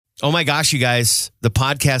Oh my gosh, you guys. The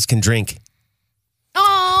podcast can drink.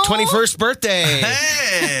 Oh, 21st birthday.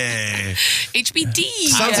 Hey. HBD.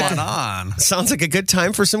 Sounds like a good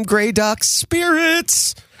time for some Grey Duck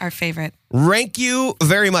spirits. Our favorite. Rank you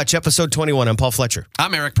very much. Episode 21. I'm Paul Fletcher.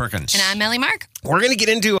 I'm Eric Perkins. And I'm Melly Mark. We're going to get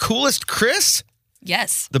into Coolest Chris.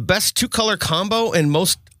 Yes. The best two-color combo and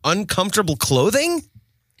most uncomfortable clothing.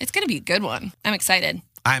 It's going to be a good one. I'm excited.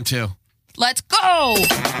 I am too. Let's go.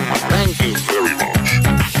 Thank you very much.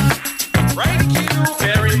 Thank you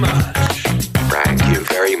very much. Thank you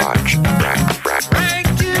very much. Thank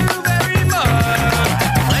you very much.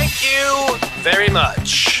 Thank you very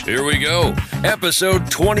much. Here we go. Episode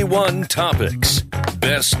 21 topics.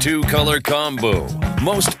 Best two-color combo.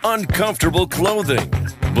 Most uncomfortable clothing.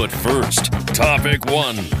 But first, topic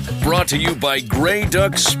 1. Brought to you by Grey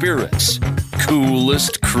Duck Spirits.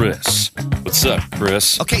 Coolest Chris. What's up,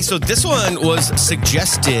 Chris? Okay, so this one was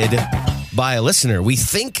suggested by a listener. We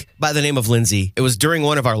think by the name of Lindsay. It was during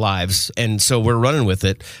one of our lives, and so we're running with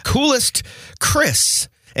it. Coolest Chris.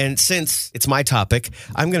 And since it's my topic,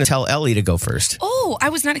 I'm going to tell Ellie to go first. Oh, I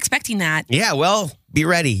was not expecting that. Yeah, well, be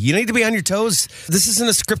ready. You need to be on your toes. This isn't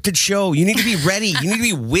a scripted show. You need to be ready. You need to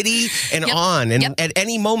be witty and on and at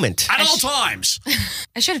any moment. At all times.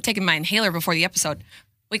 I should have taken my inhaler before the episode.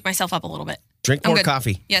 Wake myself up a little bit. Drink more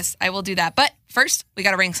coffee. Yes, I will do that. But first, we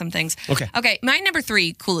got to rank some things. Okay, my number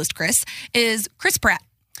 3 coolest Chris is Chris Pratt.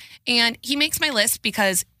 And he makes my list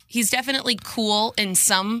because he's definitely cool in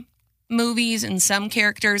some movies and some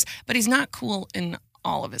characters, but he's not cool in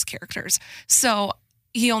all of his characters. So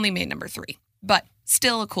he only made number 3, but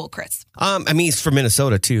still a cool Chris. I mean, he's from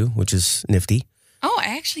Minnesota too, which is nifty. Oh,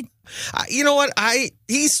 I actually... you know what?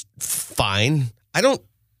 He's fine. I don't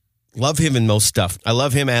love him in most stuff. I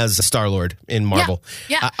love him as a Star-Lord in Marvel.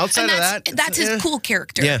 Yeah. Outside of that... That's his cool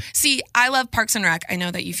character. Yeah. See, I love Parks and Rec. I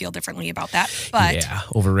know that you feel differently about that, but... Yeah,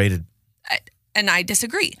 overrated. And I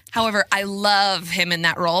disagree. However, I love him in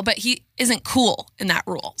that role, but he isn't cool in that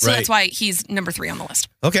role. So that's why he's number 3 on the list.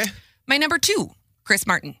 Okay. My number 2, Chris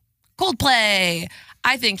Martin. Coldplay.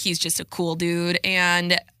 I think he's just a cool dude.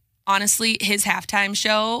 And honestly, his halftime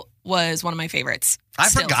show was one of my favorites. I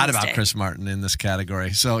forgot about Chris Martin in this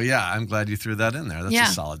category. So, yeah, I'm glad you threw that in there.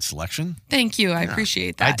 That's a solid selection. Thank you. I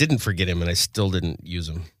appreciate that. I didn't forget him, and I still didn't use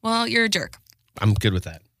him. Well, you're a jerk. I'm good with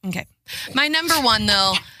that. Okay. My number 1,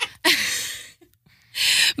 though...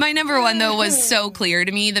 My number 1, though, was so clear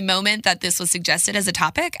to me the moment that this was suggested as a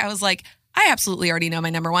topic. I was like, I absolutely already know my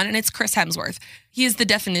number 1, and it's Chris Hemsworth. He is the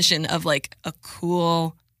definition of like a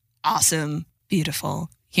cool, awesome, beautiful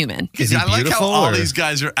human. Is he I like beautiful? how all these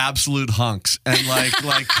guys are absolute hunks and like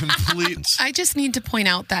complete. I just need to point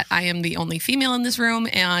out that I am the only female in this room,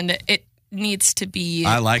 and it needs to be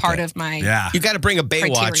part of my You got to bring a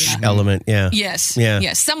Baywatch criteria. element. Yeah. Yes. Yeah.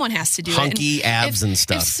 Yes. Someone has to do Hunky it. abs and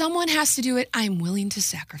stuff. If someone has to do it, I'm willing to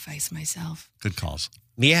sacrifice myself. Good calls.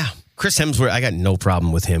 Yeah. Chris Hemsworth, I got no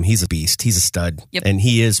problem with him. He's a beast. He's a stud. Yep. And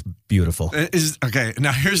he is beautiful. Okay,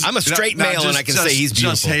 now here's... I'm a straight male, and I can say he's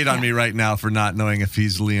beautiful. Just hate on me right now for not knowing if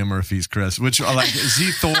he's Liam or if he's Chris. Which, like, is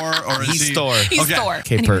he Thor or is He's he... Thor. He's Thor.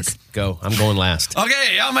 Okay, Anyways. Perk, go. I'm going last.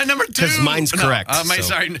 Okay, my number 2. Because mine's correct.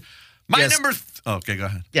 Sorry. My number... okay, go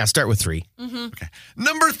ahead. Yeah, start with 3. Mm-hmm. Okay.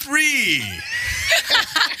 Number 3.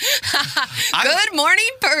 Good morning,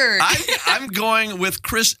 Bird. I'm going with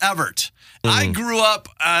Chris Evert. I grew up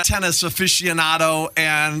a tennis aficionado,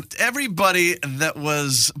 and everybody that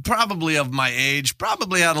was probably of my age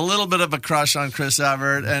probably had a little bit of a crush on Chris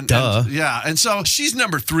Evert. And so she's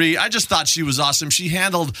number 3. I just thought she was awesome. She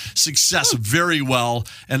handled success very well,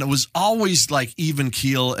 and it was always like even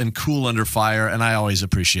keel and cool under fire, and I always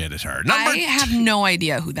appreciated her. I have no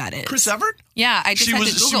idea who that is. Chris Evert? Yeah, I just had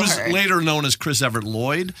to Google her. She was later known as Chris Evert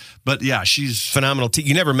Lloyd, but yeah, she's phenomenal.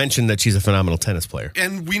 You never mentioned that she's a phenomenal tennis player.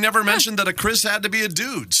 And we never mentioned that a Chris had to be a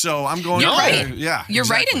dude, so I'm going... You're right. Yeah, You're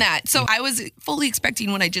right in that. So I was fully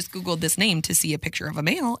expecting when I just Googled this name to see a picture of a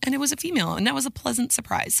male, and it was a female, and that was a pleasant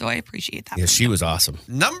surprise, so I appreciate that. Yeah, she was awesome.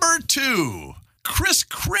 Number 2, Kris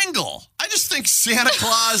Kringle. I just think Santa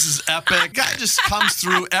Claus is epic. Guy just comes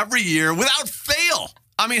through every year without fail.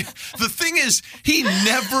 I mean, the thing is, he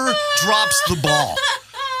never drops the ball.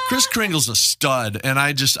 Kris Kringle's a stud, and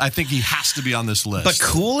I think he has to be on this list. But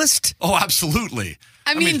coolest? Oh, absolutely.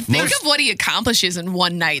 I mean, think of what he accomplishes in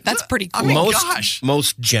one night. That's pretty cool.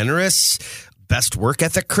 Most generous, best work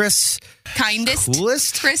ethic, Chris. Kindest.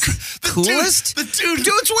 Coolest? Chris. Coolest? The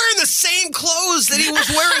dude's wearing the same clothes that he was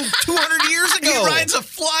wearing 200 years ago. He rides a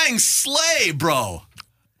flying sleigh, bro.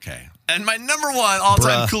 Okay. And my number 1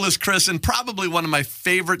 all-time coolest Chris, and probably one of my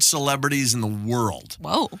favorite celebrities in the world.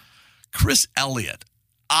 Whoa. Chris Elliott.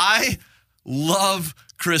 I love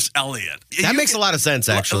Chris Elliott. That makes a lot of sense,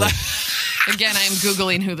 actually. Again, I'm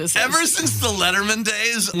Googling who this is. Ever since the Letterman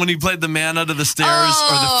days, when he played the man under the stairs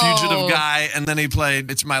or the fugitive guy, and then he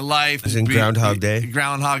played It's My Life. He's in Groundhog Day.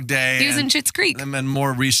 Groundhog Day. He was in Schitt's Creek. And then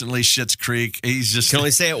more recently, Schitt's Creek. He's just... Can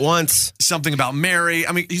only say it once. Something About Mary.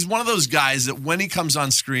 I mean, he's one of those guys that when he comes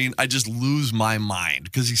on screen, I just lose my mind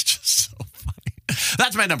because he's just so funny.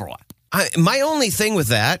 That's my number one. My only thing with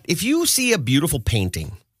that, if you see a beautiful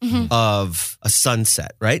painting of a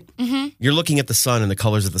sunset, right? Mm-hmm. You're looking at the sun and the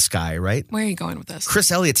colors of the sky, right? Where are you going with this? Chris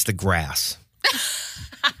Elliott's the grass.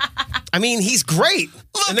 I mean, he's great.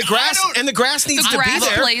 Look, and the grass needs to be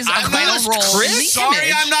there. Plays a vital role in the Sorry,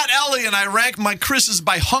 image. I'm not Ellie, and I rank my Chris's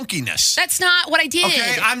by hunkiness. That's not what I did.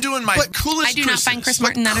 Okay, I'm doing my coolest I do not find Chris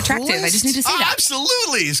Martin that attractive. I just need to say that.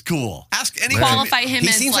 Absolutely, he's cool. Ask any Qualify him He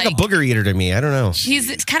as seems like a booger eater to me. I don't know.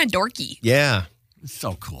 It's kind of dorky. Yeah.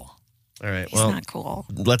 So cool. All right. He's not cool.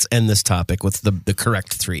 Let's end this topic with the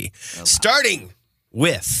correct three. Starting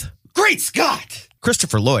with Great Scott!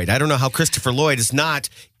 Christopher Lloyd. I don't know how Christopher Lloyd is not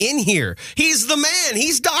in here. He's the man.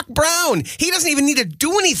 He's Doc Brown. He doesn't even need to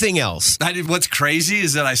do anything else. What's crazy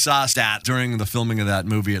is that I saw a stat during the filming of that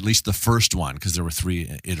movie, at least the first one, because there were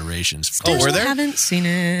 3 iterations. Were there? I haven't seen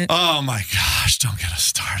it. Oh, my gosh. Don't get us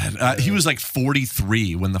started. He was like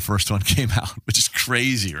 43 when the first one came out, which is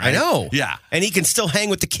crazy, right? I know. Yeah. And he can still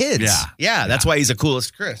hang with the kids. Yeah. Yeah, that's why he's the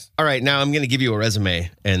coolest Chris. All right, now I'm going to give you a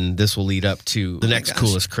resume, and this will lead up to the next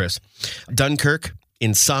coolest Chris. Dunkirk,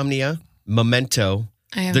 Insomnia, Memento,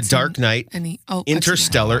 The Dark Knight,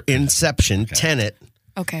 Interstellar, Inception, Tenet.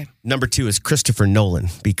 Okay. Number 2 is Christopher Nolan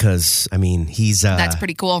because, I mean, he's... That's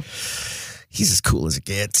pretty cool. He's as cool as it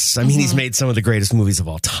gets. I mean, he's made some of the greatest movies of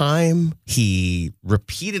all time. He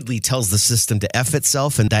repeatedly tells the system to F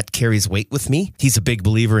itself, and that carries weight with me. He's a big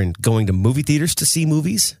believer in going to movie theaters to see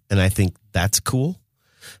movies, and I think that's cool.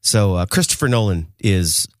 So Christopher Nolan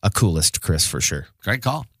is a coolest Chris for sure. Great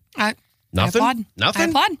call. Nothing? I applaud. Nothing? I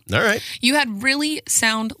applaud. All right. You had really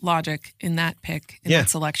sound logic in that pick, in that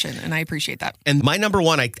selection, and I appreciate that. And my number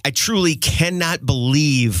one, I truly cannot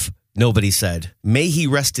believe nobody said, may he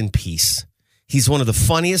rest in peace. He's one of the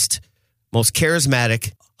funniest, most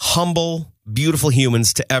charismatic, humble, beautiful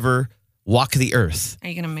humans to ever walk the earth. Are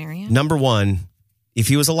you going to marry him? Number one, if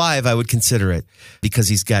he was alive, I would consider it because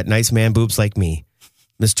he's got nice man boobs like me.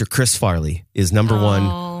 Mr. Chris Farley is number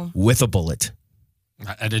one with a bullet.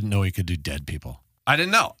 I didn't know he could do dead people. I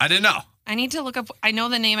didn't know. I need to look up. I know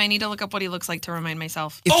the name. I need to look up what he looks like to remind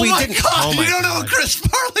myself. Oh my God! You don't know who Chris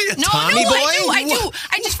Farley is? No, Tommy Boy? I do.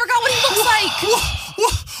 I just forgot what he looks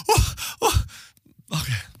like.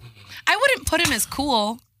 Okay. I wouldn't put him as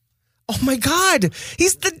cool. Oh my God.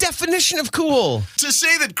 He's the definition of cool. To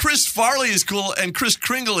say that Chris Farley is cool and Chris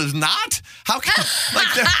Kringle is not? How can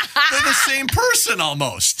they're the same person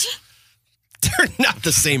almost? They're not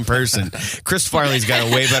the same person. Chris Farley's got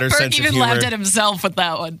a way better sense of humor. Burke even laughed at himself with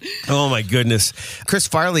that one. Oh my goodness. Chris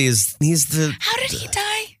Farley he's the... How did he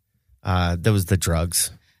die? That was the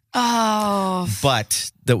drugs. Oh.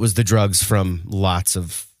 But that was the drugs from lots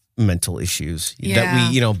of mental issues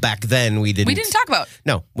that we, back then we didn't talk about.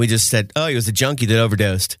 No, we just said, he was a junkie that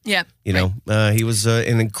overdosed. Yeah. He was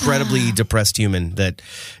an incredibly depressed human that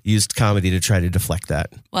used comedy to try to deflect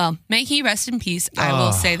that. Well, may he rest in peace. I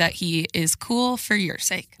will say that he is cool for your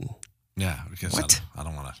sake. Yeah, because what? I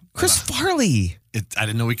don't want to. Chris Farley. I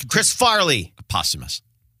didn't know we could. Chris Farley. Posthumous.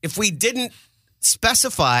 If we didn't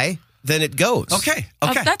specify, then it goes. Okay.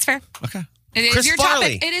 That's fair. Okay. It is Chris your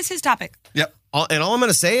Farley. topic. It is his topic. Yep. And all I'm going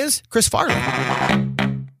to say is Chris Farley.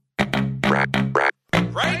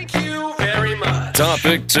 Thank you very much.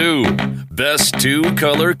 Topic 2. Best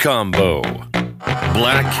 2-color combo.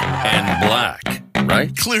 Black and black,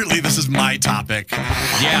 right? Clearly, this is my topic.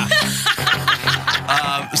 Yeah.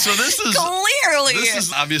 So this is clearly. This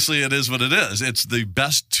is obviously it is what it is. It's the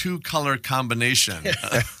best 2-color combination.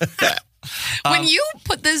 When you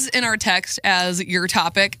put this in our text as your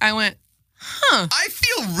topic, I went, I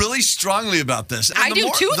feel really strongly about this. And I do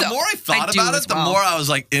too, The though. more I thought about it, the more I was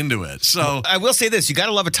like into it. So I will say this: you got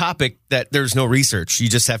to love a topic that there's no research. You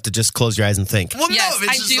just have to just close your eyes and think. Well, yes, no,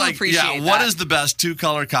 it's I just do like, appreciate what that. is the best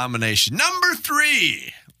 2-color combination? Number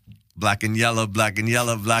 3. Black and yellow, black and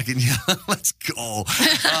yellow, black and yellow. Let's go.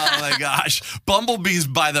 Oh, my gosh. Bumblebees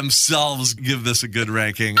by themselves give this a good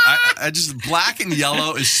ranking. I just, black and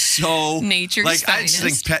yellow is so... Nature's like, finest. I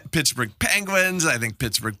just think Pittsburgh Penguins. I think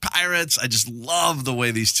Pittsburgh Pirates. I just love the way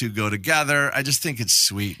these two go together. I just think it's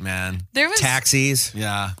sweet, man. There was Taxis.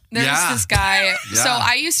 Yeah. There was this guy. Yeah. So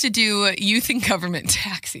I used to do youth and government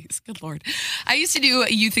taxis. Good Lord. I used to do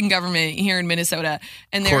youth and government here in Minnesota.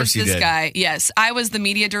 And there was this guy. Yes. I was the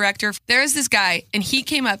media director. There was this guy, and he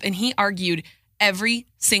came up and he argued every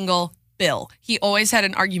single bill. He always had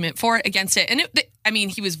an argument for it, against it. And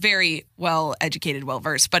he was very well educated, well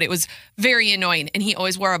versed, but it was very annoying. And he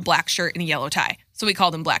always wore a black shirt and a yellow tie. So we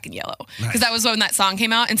called him Black and Yellow because that was when that song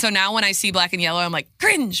came out. And so now when I see Black and Yellow, I'm like,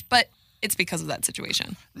 cringe. But it's because of that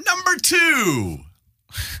situation. Number 2.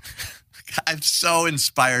 I'm so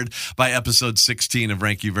inspired by episode 16 of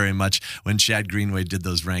Rank You Very Much when Chad Greenway did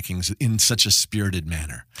those rankings in such a spirited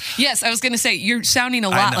manner. Yes, I was going to say, you're sounding a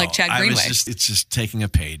lot like Chad Greenway. It's just taking a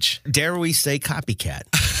page. Dare we say copycat?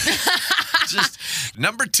 Just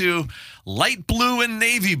number 2, light blue and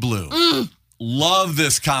navy blue. Love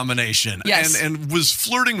this combination. Yes. And was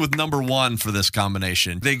flirting with number 1 for this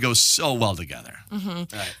combination. They go so well together.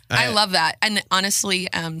 Mm-hmm. Right. I love that. And honestly,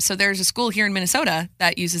 so there's a school here in Minnesota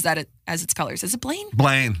that uses that as its colors. Is it Blaine?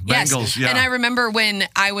 Blaine. Yes. Bengals, yeah. And I remember when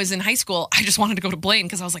I was in high school, I just wanted to go to Blaine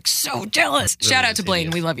because I was like so jealous. Really Shout out to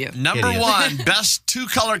Blaine. We love you. Number 1, best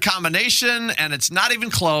 2-color combination, and it's not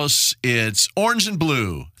even close. It's orange and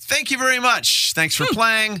blue. Thank you very much. Thanks for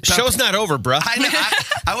playing. Show's not over, bro.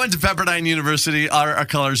 I went to Pepperdine University. Our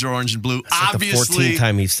colors are orange and blue. That's obviously, the 14th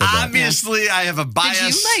time you've said that. Obviously, I have a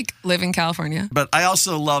bias. Did you live in California? But I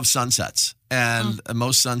also love sunsets, and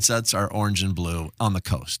most sunsets are orange and blue on the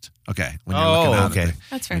coast. Okay, when you're looking out at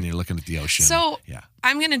that's fair. When you're looking at the ocean. So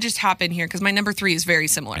I'm going to just hop in here because my number 3 is very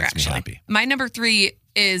similar. Makes me actually, happy. My number 3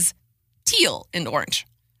 is teal and orange.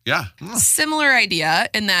 Yeah, similar idea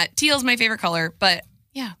in that teal is my favorite color, but.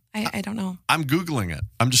 Yeah, I don't know. I'm Googling it.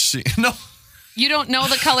 I'm just seeing. No. You don't know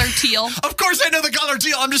the color teal? Of course I know the color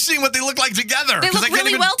teal. I'm just seeing what they look like together. They look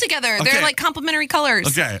really well together. Okay. They're like complementary colors.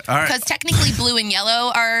 Okay, all right. Because technically blue and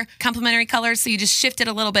yellow are complementary colors, so you just shift it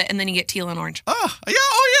a little bit and then you get teal and orange. Oh,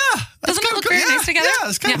 yeah. Doesn't it look very nice together? Yeah,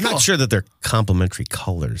 it's kind of I'm cool. not sure that they're complementary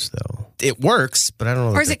colors, though. It works, but I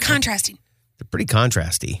don't know. Or is it contrasting? They're pretty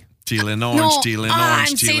contrasty. Teal and orange, teal and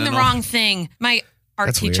orange, I'm teal saying and the wrong thing. My art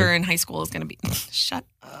That's teacher weird. in high school is going to be... Shut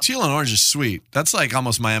up. Teal and orange is sweet. That's like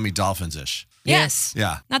almost Miami Dolphins-ish. Yes.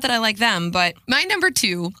 Yeah. Not that I like them, but my number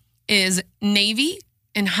 2 is navy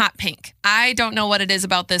and hot pink. I don't know what it is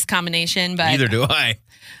about this combination, but... Neither do I.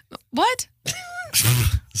 What?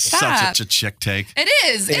 Such a chick take. It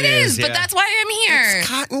is, but that's why I'm here. It's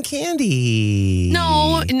cotton candy.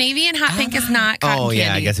 No, navy and hot pink is not cotton candy. Oh,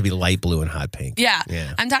 yeah, I guess it'd be light blue and hot pink. Yeah.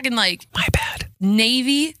 I'm talking like... My bad.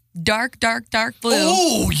 Navy, dark blue.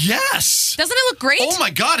 Oh, yes. Doesn't it look great? Oh, my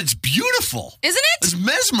God, it's beautiful. Isn't it? It's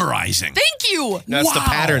mesmerizing. Thank you. No, it's Wow. the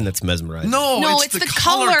pattern that's mesmerizing. No, it's the the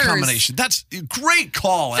color colors. combination. That's a great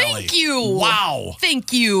call, Ellie. Thank you. Wow.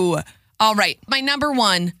 Thank you. All right. My number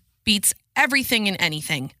 1 beats everything and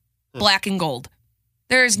anything. Black and gold.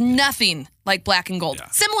 There is nothing like black and gold. Yeah.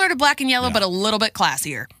 Similar to black and yellow, but a little bit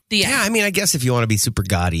classier. The end. Yeah, I mean, I guess if you want to be super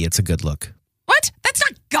gaudy, it's a good look. What? That's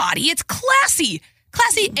not gaudy. It's classy.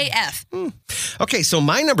 Classy AF. Okay, so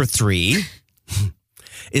my number 3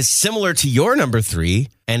 is similar to your number 3,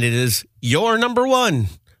 and it is your number 1,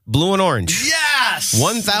 blue and orange. Yes.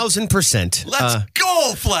 1,000%. Let's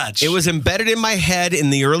go, Fletch. It was embedded in my head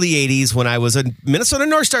in the early 80s when I was a Minnesota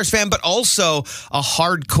North Stars fan, but also a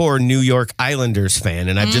hardcore New York Islanders fan.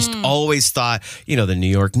 And I've just always thought, the New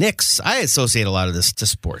York Knicks, I associate a lot of this to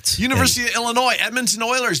sports. University of Illinois, Edmonton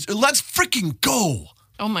Oilers. Let's freaking go.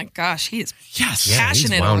 Oh my gosh, he is He's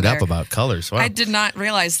passionate wound over up there. about colors. Wow. I did not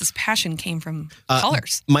realize this passion came from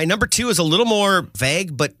colors. My number 2 is a little more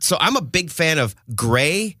vague, but so I'm a big fan of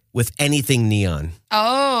gray with anything neon.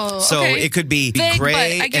 Oh, So okay. it could be Vague, gray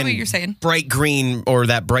but I get and what you're saying. bright green or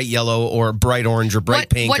that bright yellow or bright orange or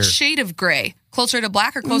bright pink. What or shade of gray? Closer to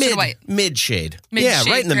black or closer to white? Mid shade. Mid Yeah,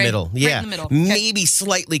 shade right in the gray. middle. Right Yeah. in the middle. Okay. Maybe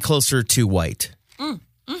slightly closer to white.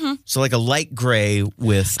 So like a light gray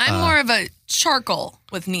with... I'm more of a charcoal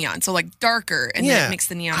with neon, so like darker, and then it makes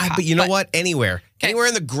the neon pop. But you know what? Anywhere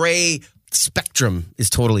in the gray spectrum is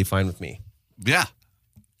totally fine with me. Yeah.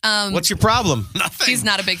 What's your problem? Nothing. He's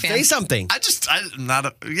not a big fan. Say something. It's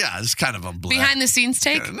kind of a black. Behind the scenes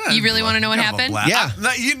take? You really want to know what happened? Yeah.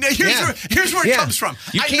 Here's where it comes from.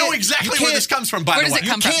 I know You exactly can't- where this comes from, by Where the does way. it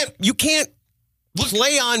come from? You can't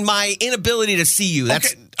play on my inability to see you.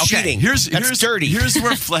 That's cheating. That's dirty. Here's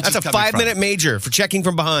where Fletch That's is a coming 5-minute major for checking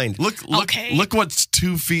from behind. Look Okay. what's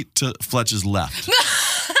 2 feet to Fletch's left.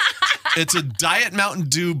 It's a Diet Mountain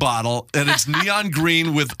Dew bottle, and it's neon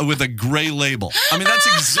green with a gray label. I mean, that's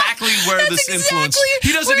exactly where That's this influence... exactly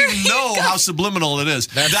He doesn't where even he know goes. how subliminal it is.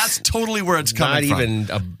 That's totally where it's coming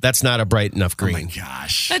from. That's not a bright enough Oh, my green.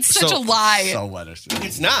 gosh. That's such So- a lie. So what is it?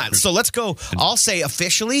 It's not. So let's go. I'll say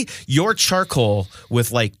officially, your charcoal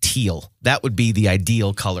with like teal. That would be the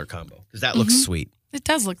ideal color combo because that looks sweet. It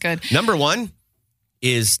does look good. Number 1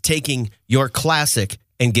 is taking your classic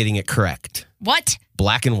and getting it correct. What?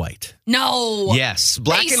 Black and white. No. Yes,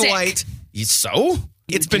 black Basic. and white. So?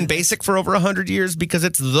 It's been basic for over 100 years because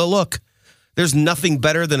it's the look. There's nothing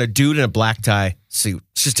better than a dude in a black tie suit.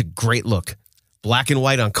 It's just a great look. Black and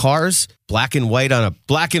white on cars, black and white on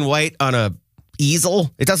a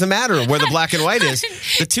easel. It doesn't matter where the black and white is.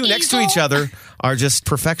 The two next to each other are just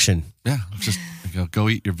perfection. Yeah, just go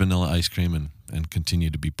eat your vanilla ice cream and continue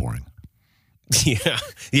to be boring.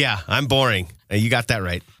 Yeah, I'm boring. You got that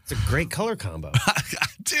right. It's a great color combo.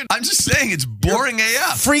 Dude, I'm just saying it's boring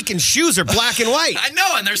AF. Freaking shoes are black and white. I know,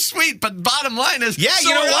 and they're sweet, but bottom line is, yeah, so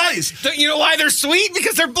you know why? Ice. You know why they're sweet?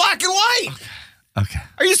 Because they're black and white. Okay.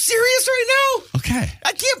 Are you serious right now? Okay.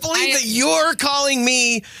 I can't believe that you're calling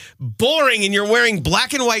me boring and you're wearing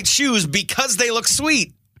black and white shoes because they look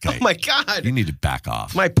sweet. Okay. Oh, my God. You need to back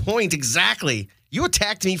off. My point, exactly. You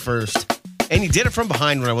attacked me first, and you did it from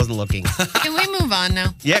behind when I wasn't looking. Can we move on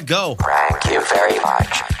now? Yeah, go. Thank you very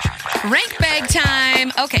much. Rank bag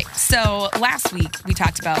time. Okay, so last week we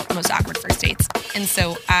talked about most awkward first dates. And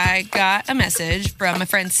so I got a message from my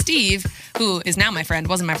friend Steve, who is now my friend,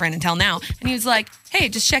 wasn't my friend until now. And he was like, hey,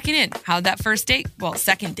 just checking in. How'd that first date,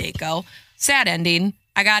 second date go? Sad ending.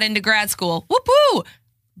 I got into grad school. Whoop-woo!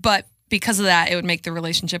 But because of that, it would make the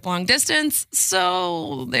relationship long distance.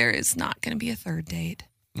 So there is not going to be a third date.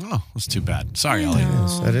 Oh, that's too bad. Sorry, Ellie.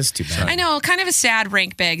 That is too bad. I know, kind of a sad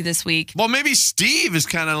rank bag this week. Well, maybe Steve is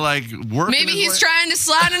kind of like working. Maybe he's trying to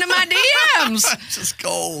slide into my DMs. Just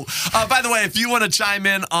go. By the way, if you want to chime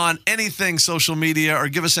in on anything social media or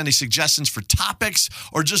give us any suggestions for topics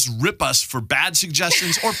or just rip us for bad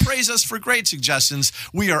suggestions or praise us for great suggestions,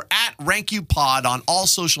 we are at Rank You Pod on all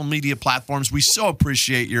social media platforms. We so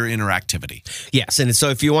appreciate your interactivity. Yes, and so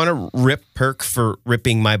if you want to rip Perk for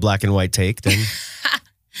ripping my black and white take, then...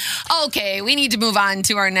 Okay, we need to move on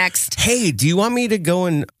to our next. Hey, do you want me to go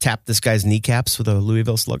and tap this guy's kneecaps with a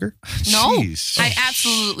Louisville Slugger? No, Jeez. I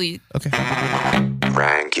absolutely. Okay.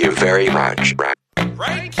 Thank you very much.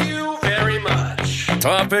 Thank you very much.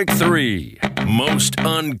 Topic 3. Most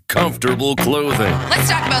uncomfortable clothing. Let's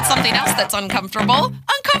talk about something else that's uncomfortable.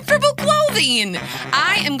 Uncomfortable clothing.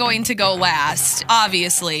 I am going to go last,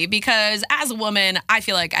 obviously, because as a woman, I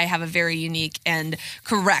feel like I have a very unique and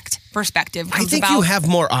correct perspective. I think you have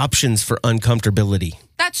more options for uncomfortability.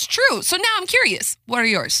 That's true. So now I'm curious. What are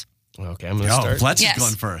yours? Okay, I'm going to start. Fletch is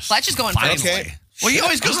going first. Fletch is going Finally. first. Okay. Well, he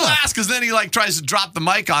always goes last because then he tries to drop the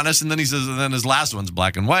mic on us, and then he says, and then his last one's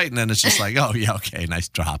black and white, and then it's just like, oh yeah, okay, nice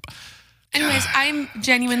drop. Anyways, I'm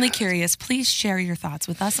genuinely curious. Please share your thoughts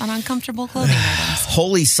with us on uncomfortable clothing items.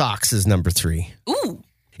 Holy socks is number 3. Ooh.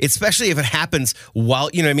 Especially if it happens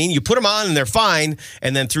while, you know what I mean? You put them on and they're fine,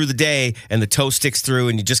 and then through the day, and the toe sticks through,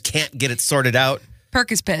 and you just can't get it sorted out.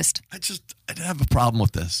 Perk is pissed. I have a problem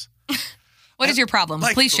with this. What is your problem?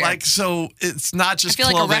 Please share. So it's not just I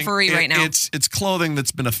feel clothing. like a referee right now. It's clothing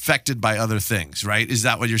that's been affected by other things, right? Is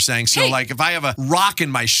that what you're saying? So Hey. like if I have a rock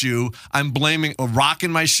in my shoe, I'm blaming a rock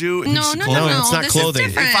in my shoe. No, No, it's not this clothing. Is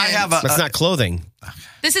different. If I have That's not clothing.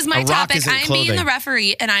 This is my A rock topic. isn't I'm clothing. being the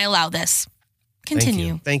referee, and I allow this.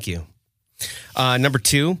 Continue. Thank you. Number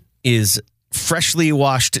 2 is freshly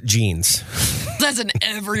washed jeans. That's an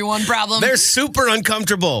everyone problem. They're super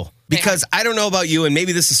uncomfortable because I don't know about you, and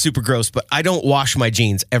maybe this is super gross, but I don't wash my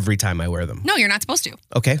jeans every time I wear them. No, you're not supposed to.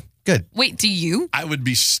 Okay, good. Wait, do you? I would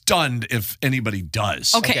be stunned if anybody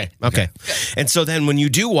does. Okay. Okay. And so then when you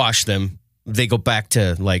do wash them, they go back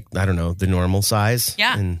to like, I don't know, the normal size.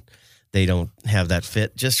 Yeah. And they don't have that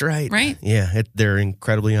fit just right. Right. Yeah, they're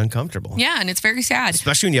incredibly uncomfortable. Yeah, and it's very sad.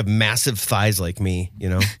 Especially when you have massive thighs like me, you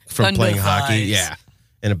know, from Thunder playing hockey. thighs. Yeah.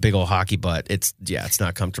 And a big old hockey butt. It's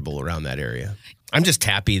not comfortable around that area. I'm just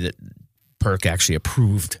happy that Perk actually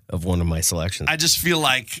approved of one of my selections. I just feel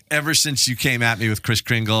like ever since you came at me with Chris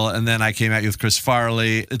Kringle and then I came at you with Chris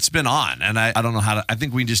Farley, it's been on. And I don't know how to, I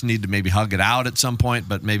think we just need to maybe hug it out at some point,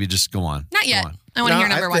 but maybe just go on. Not yet. Go on. I want to hear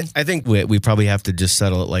number one. I think we probably have to just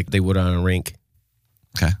settle it like they would on a rink.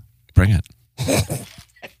 Okay. Bring it.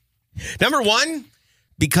 Number 1,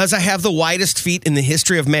 because I have the widest feet in the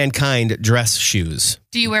history of mankind, dress shoes.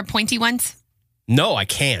 Do you wear pointy ones? No, I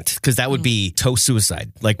can't, because that would be toe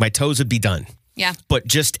suicide. Like my toes would be done. Yeah. But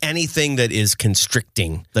just anything that is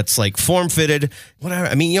constricting, that's like form-fitted, whatever.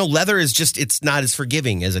 I mean, leather is just, it's not as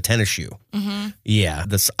forgiving as a tennis shoe. Mm-hmm. Yeah,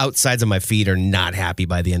 the outsides of my feet are not happy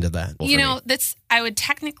by the end of that. That's, I would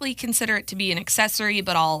technically consider it to be an accessory,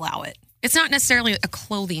 but I'll allow it. It's not necessarily a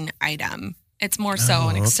clothing item. It's more so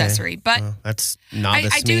an accessory. But that's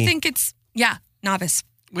novice I do me. think it's, novice.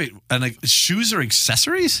 Wait, and like, shoes are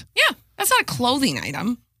accessories? Yeah, that's not a clothing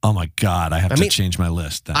item. Oh my God, I have to change my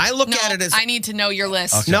list then. I look No, at it as... I need to know your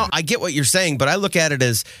list. Okay. No, I get what you're saying, but I look at it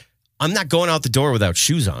as I'm not going out the door without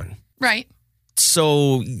shoes on. Right.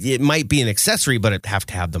 So it might be an accessory, but I have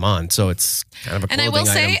to have them on. So it's kind of a clothing And I will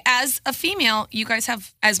say, item. as a female, you guys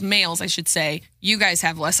have, as males, I should say, you guys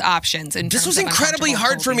have less options. This was incredibly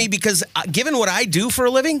hard for me because given what I do for a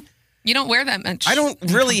living, you don't wear that much. I don't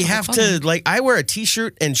really have to, like, I wear a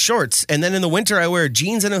t-shirt and shorts, and then in the winter I wear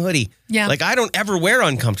jeans and a hoodie. Yeah. Like, I don't ever wear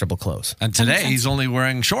uncomfortable clothes. And today he's only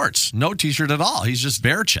wearing shorts, no t-shirt at all. He's just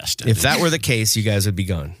bare chested. If that were the case, you guys would be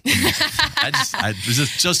gone.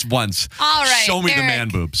 just once. All right, Show me the Eric. man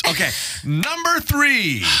boobs. Okay, number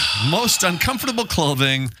 3, most uncomfortable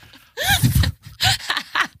clothing.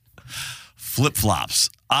 Flip-flops.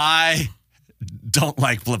 I don't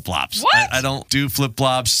like flip-flops. What? I don't do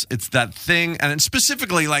flip-flops. It's that thing, and it's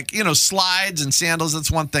specifically like, slides and sandals,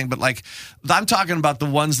 that's one thing, but like I'm talking about the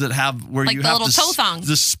ones that have where Like you the have little toe thongs.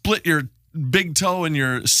 to split your big toe and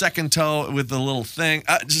your second toe with the little thing.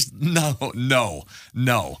 Just no.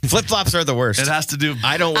 Flip-flops are the worst. It has to do.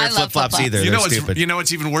 I don't wear I love flip-flops flip-flops. either. You know They're what's stupid. you know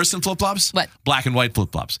what's even worse than flip-flops? What? Black and white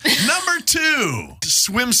flip-flops. Number 2,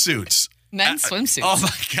 swimsuits. Men's swimsuits. Oh my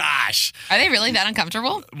gosh. Are they really that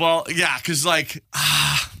uncomfortable? Well, yeah, because like,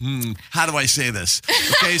 how do I say this?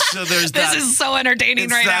 Okay, so there's This that. is so entertaining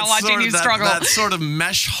it's right that now watching sort of- you that- struggle. That sort of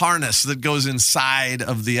mesh harness that goes inside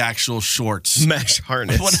of the actual shorts. Mesh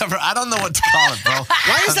harness. Whatever. I don't know what to call it, bro.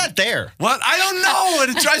 Why is that there? What? I don't know.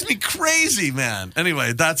 And it drives me crazy, man.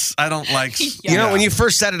 Anyway, I don't like. You know, when you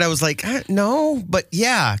first said it, I was like, no, but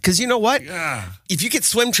yeah. Because you know what? Yeah. If you get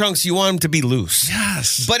swim trunks, you want them to be loose.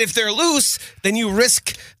 Yes. But if they're loose, then you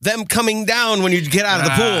risk them coming down when you get out of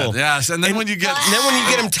the pool. Yes. And then when you get. And then when you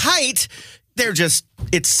get them tight, they're just,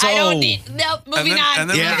 it's so. I don't need. Nope, moving on. And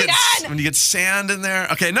then moving on. when you get sand in there.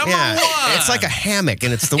 Okay, number Yeah. 1. It's like a hammock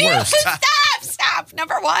and it's the worst. Stop.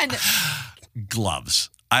 Number 1. Gloves.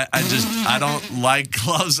 I don't like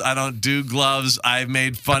gloves. I don't do gloves. I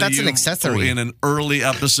made fun But of that's you an accessory. in an early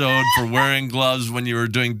episode for wearing gloves when you were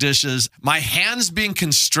doing dishes. My hands being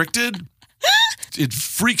constricted, it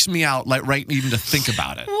freaks me out, like even to think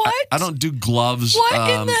about it. What? I don't do gloves. What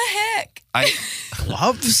in the heck?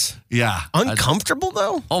 Gloves? Yeah. Uncomfortable,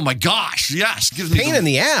 though? Oh my gosh, yes. Gives me Pain in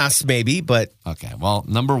the ass, maybe, but. Okay, well,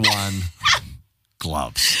 number 1,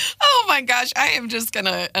 gloves. Oh my gosh, I am just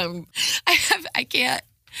gonna. I can't.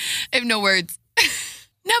 I have no words.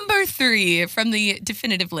 Number 3 from the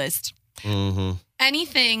definitive list. Mm-hmm.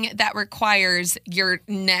 Anything that requires your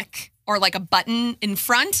neck or like a button in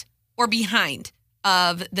front or behind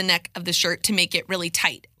of the neck of the shirt to make it really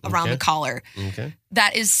tight around the collar. Okay.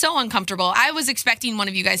 That is so uncomfortable. I was expecting one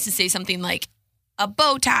of you guys to say something like a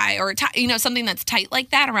bow tie or a tie, something that's tight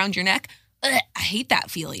like that around your neck. Ugh, I hate that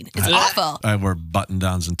feeling. It's awful. I wear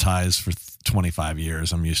button-downs and ties for 25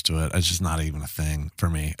 years. I'm used to it. It's just not even a thing for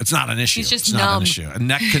me. It's not an issue. It's just not numb. an issue. A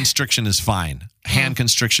neck constriction is fine. Hand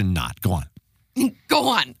constriction, not. Go on. Go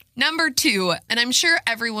on. Number 2, and I'm sure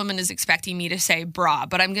every woman is expecting me to say bra,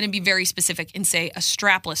 but I'm going to be very specific and say a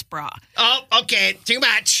strapless bra. Oh, okay. Too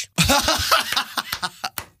much.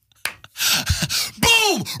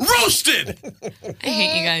 Boom! Roasted! I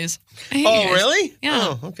hate you guys. I hate you Oh, guys. really? Yeah.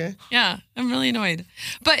 Oh, okay. Yeah, I'm really annoyed.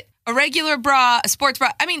 But a regular bra, a sports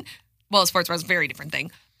bra, a sports bra is a very different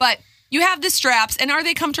thing. But you have the straps, and are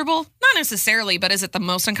they comfortable? Not necessarily, but is it the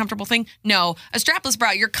most uncomfortable thing? No. A strapless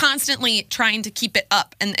bra, you're constantly trying to keep it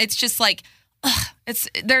up, and it's just like,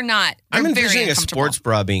 they're not. They're I'm very envisioning a uncomfortable. sports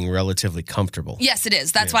bra being relatively comfortable. Yes, it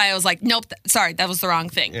is. That's why I was like, nope, sorry, that was the wrong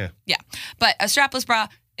thing. Yeah. But a strapless bra,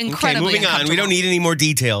 Okay, incredibly moving on. We don't need any more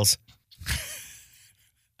details.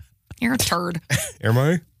 You're a turd. Am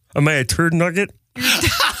I? Am I a turd nugget?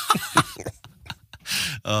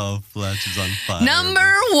 Oh, Fletch is on fire.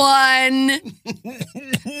 Number 1,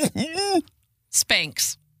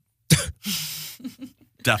 Spanx.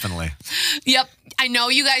 Definitely. Yep. I know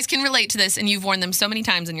you guys can relate to this, and you've worn them so many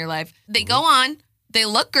times in your life. They go on, they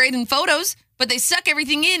look great in photos, but they suck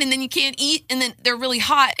everything in, and then you can't eat, and then they're really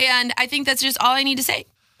hot. And I think that's just all I need to say.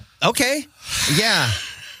 Okay. Yeah.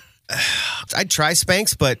 I'd try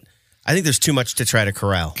Spanx, but I think there's too much to try to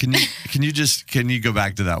corral. Can you go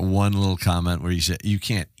back to that one little comment where you said you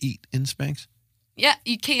can't eat in Spanx? Yeah,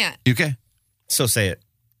 you can't. You okay? So say it.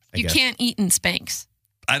 You can't eat in Spanx.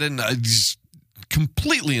 I didn't know. It's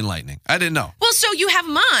completely enlightening. I didn't know. Well, so you have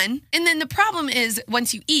them on, and then the problem is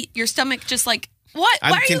once you eat, your stomach just like, what?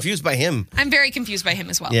 I'm Why are confused by him. I'm very confused by him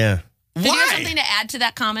as well. Yeah. Did you have something to add to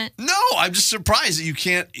that comment? No, I'm just surprised that you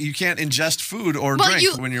can't ingest food or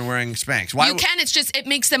drink when you're wearing Spanx. Why? You can. It's just it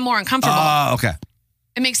makes them more uncomfortable. Oh, okay.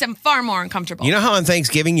 It makes them far more uncomfortable. You know how on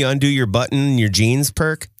Thanksgiving you undo your button in your jeans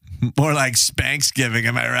perk? More like Spanksgiving,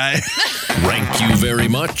 am I right? Rank You Very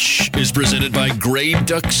Much is presented by Grey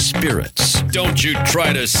Duck Spirits. Don't you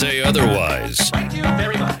try to say otherwise. Thank you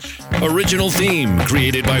very much. Original theme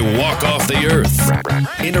created by Walk Off the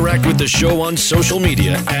Earth. Interact with the show on social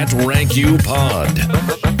media at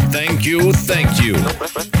RankYouPod. Thank you, thank you,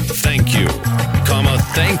 thank you, comma,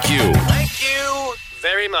 thank you. Thank you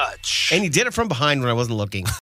very much. And he did it from behind when I wasn't looking.